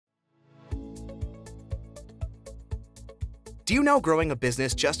Do you know growing a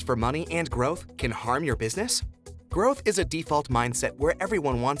business just for money and growth can harm your business? Growth is a default mindset where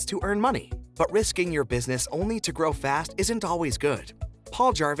everyone wants to earn money, but risking your business only to grow fast isn't always good.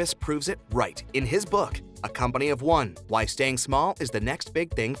 Paul Jarvis proves it right in his book, A Company of One: Why Staying Small is the Next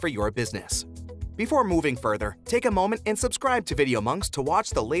Big Thing for Your Business. Before moving further, take a moment and subscribe to VideoMonks to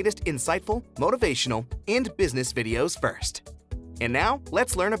watch the latest insightful, motivational, and business videos first. And now,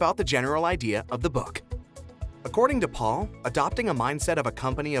 let's learn about the general idea of the book. According to Paul, adopting a mindset of a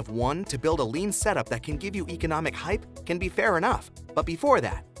company of one to build a lean setup that can give you economic hype can be fair enough. But before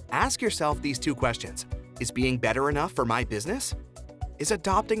that, ask yourself these two questions. Is being better enough for my business? Is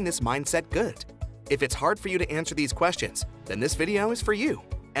adopting this mindset good? If it's hard for you to answer these questions, then this video is for you.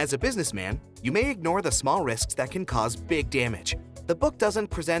 As a businessman, you may ignore the small risks that can cause big damage. The book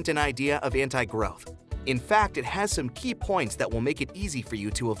doesn't present an idea of anti-growth. In fact, it has some key points that will make it easy for you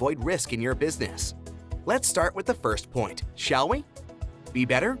to avoid risk in your business. Let's start with the first point, shall we? Be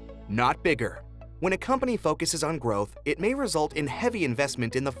better, not bigger. When a company focuses on growth, it may result in heavy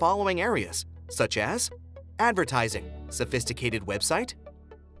investment in the following areas, such as advertising, sophisticated website,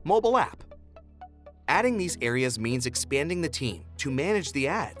 mobile app. Adding these areas means expanding the team to manage the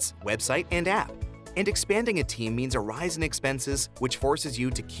ads, website, and app. And expanding a team means a rise in expenses, which forces you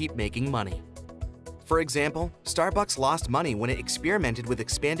to keep making money. For example, Starbucks lost money when it experimented with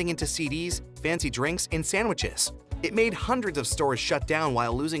expanding into CDs, fancy drinks, and sandwiches. It made hundreds of stores shut down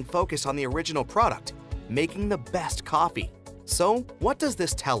while losing focus on the original product, making the best coffee. So, what does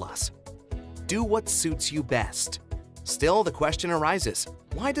this tell us? Do what suits you best. Still, the question arises,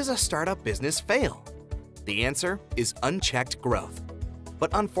 why does a startup business fail? The answer is unchecked growth.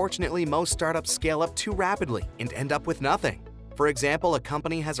 But unfortunately, most startups scale up too rapidly and end up with nothing. For example, a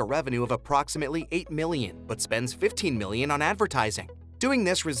company has a revenue of approximately $8 million but spends $15 million on advertising. Doing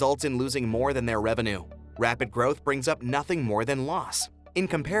this results in losing more than their revenue. Rapid growth brings up nothing more than loss. In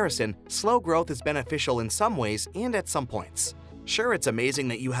comparison, slow growth is beneficial in some ways and at some points. Sure, it's amazing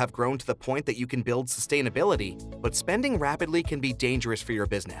that you have grown to the point that you can build sustainability, but spending rapidly can be dangerous for your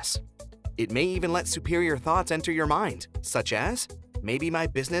business. It may even let superior thoughts enter your mind, such as, maybe my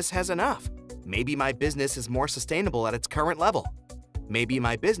business has enough. Maybe my business is more sustainable at its current level. Maybe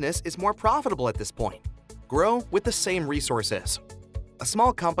my business is more profitable at this point. Grow with the same resources. A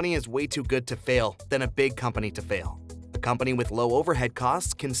small company is way too good to fail than a big company to fail. A company with low overhead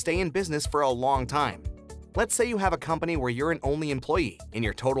costs can stay in business for a long time. Let's say you have a company where you're an only employee and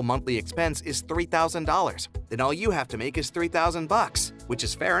your total monthly expense is $3,000. Then all you have to make is $3,000, which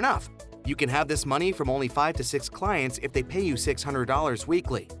is fair enough. You can have this money from only 5 to 6 clients if they pay you $600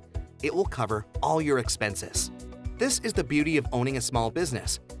 weekly. It will cover all your expenses. This is the beauty of owning a small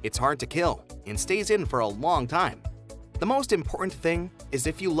business. It's hard to kill and stays in for a long time. The most important thing is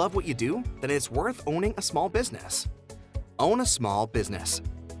if you love what you do, then it's worth owning a small business. Own a small business.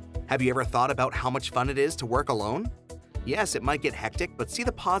 Have you ever thought about how much fun it is to work alone? Yes, it might get hectic, but see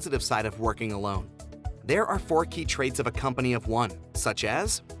the positive side of working alone. There are 4 key traits of a company of one, such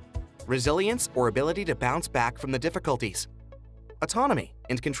as resilience or ability to bounce back from the difficulties, autonomy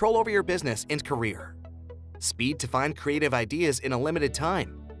and control over your business and career, speed to find creative ideas in a limited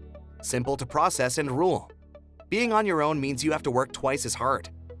time, simple to process and rule. Being on your own means you have to work twice as hard,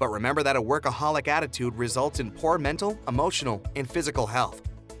 but remember that a workaholic attitude results in poor mental, emotional, and physical health.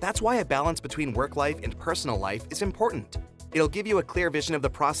 That's why a balance between work life and personal life is important. It'll give you a clear vision of the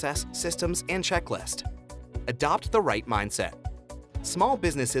process, systems, and checklist. Adopt the right mindset. Small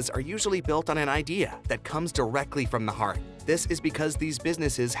businesses are usually built on an idea that comes directly from the heart. This is because these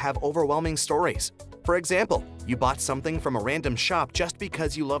businesses have overwhelming stories. For example, you bought something from a random shop just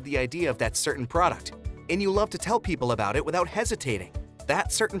because you love the idea of that certain product, and you love to tell people about it without hesitating.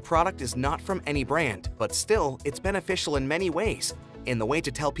 That certain product is not from any brand, but still, it's beneficial in many ways, and the way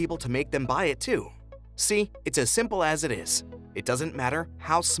to tell people to make them buy it too. See, it's as simple as it is. It doesn't matter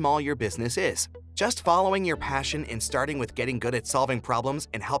how small your business is. Just following your passion and starting with getting good at solving problems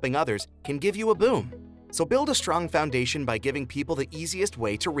and helping others can give you a boom. So build a strong foundation by giving people the easiest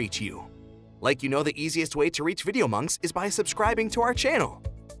way to reach you. Like you know the easiest way to reach VideoMonks is by subscribing to our channel.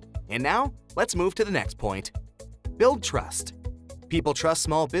 And now, let's move to the next point. Build trust. People trust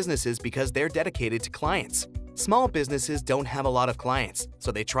small businesses because they're dedicated to clients. Small businesses don't have a lot of clients,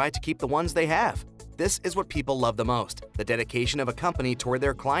 so they try to keep the ones they have. This is what people love the most, the dedication of a company toward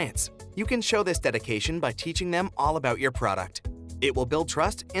their clients. You can show this dedication by teaching them all about your product. It will build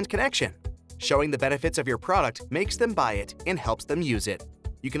trust and connection. Showing the benefits of your product makes them buy it and helps them use it.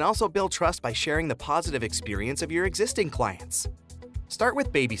 You can also build trust by sharing the positive experience of your existing clients. Start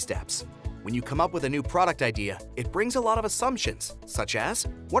with baby steps. When you come up with a new product idea, it brings a lot of assumptions, such as,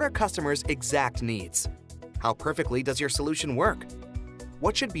 what are customers' exact needs? How perfectly does your solution work?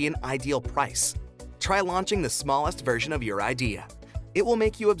 What should be an ideal price? Try launching the smallest version of your idea. It will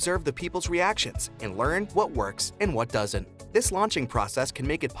make you observe the people's reactions and learn what works and what doesn't. This launching process can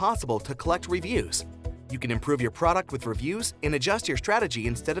make it possible to collect reviews. You can improve your product with reviews and adjust your strategy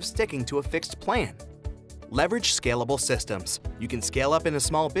instead of sticking to a fixed plan. Leverage scalable systems. You can scale up in a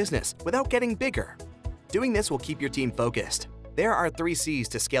small business without getting bigger. Doing this will keep your team focused. There are 3 C's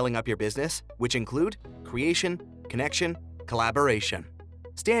to scaling up your business, which include creation, connection, collaboration.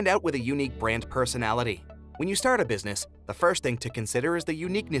 Stand out with a unique brand personality. When you start a business, the first thing to consider is the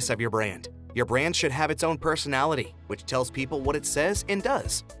uniqueness of your brand. Your brand should have its own personality, which tells people what it says and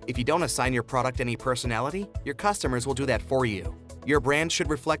does. If you don't assign your product any personality, your customers will do that for you. Your brand should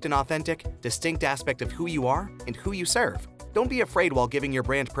reflect an authentic, distinct aspect of who you are and who you serve. Don't be afraid while giving your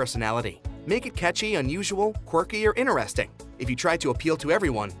brand personality. Make it catchy, unusual, quirky, or interesting. If you try to appeal to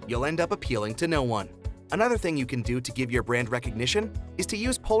everyone, you'll end up appealing to no one. Another thing you can do to give your brand recognition is to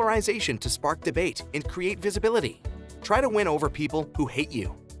use polarization to spark debate and create visibility. Try to win over people who hate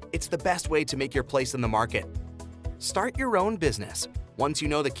you. It's the best way to make your place in the market. Start your own business. Once you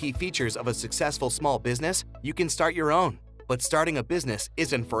know the key features of a successful small business, you can start your own. But starting a business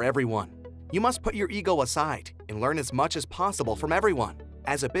isn't for everyone. You must put your ego aside and learn as much as possible from everyone.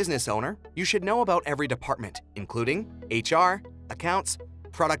 As a business owner, you should know about every department, including HR, accounts,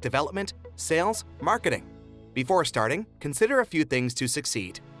 product development, sales, marketing. Before starting, consider a few things to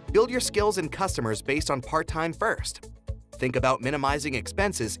succeed. Build your skills and customers based on part-time first. Think about minimizing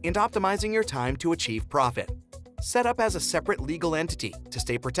expenses and optimizing your time to achieve profit. Set up as a separate legal entity to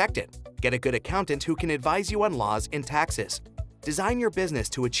stay protected. Get a good accountant who can advise you on laws and taxes. Design your business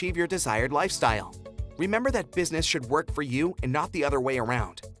to achieve your desired lifestyle. Remember that business should work for you and not the other way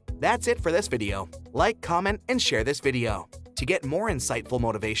around. That's it for this video. Like, comment, and share this video. To get more insightful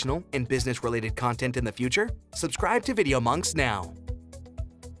motivational and business-related content in the future, subscribe to VideoMonks now.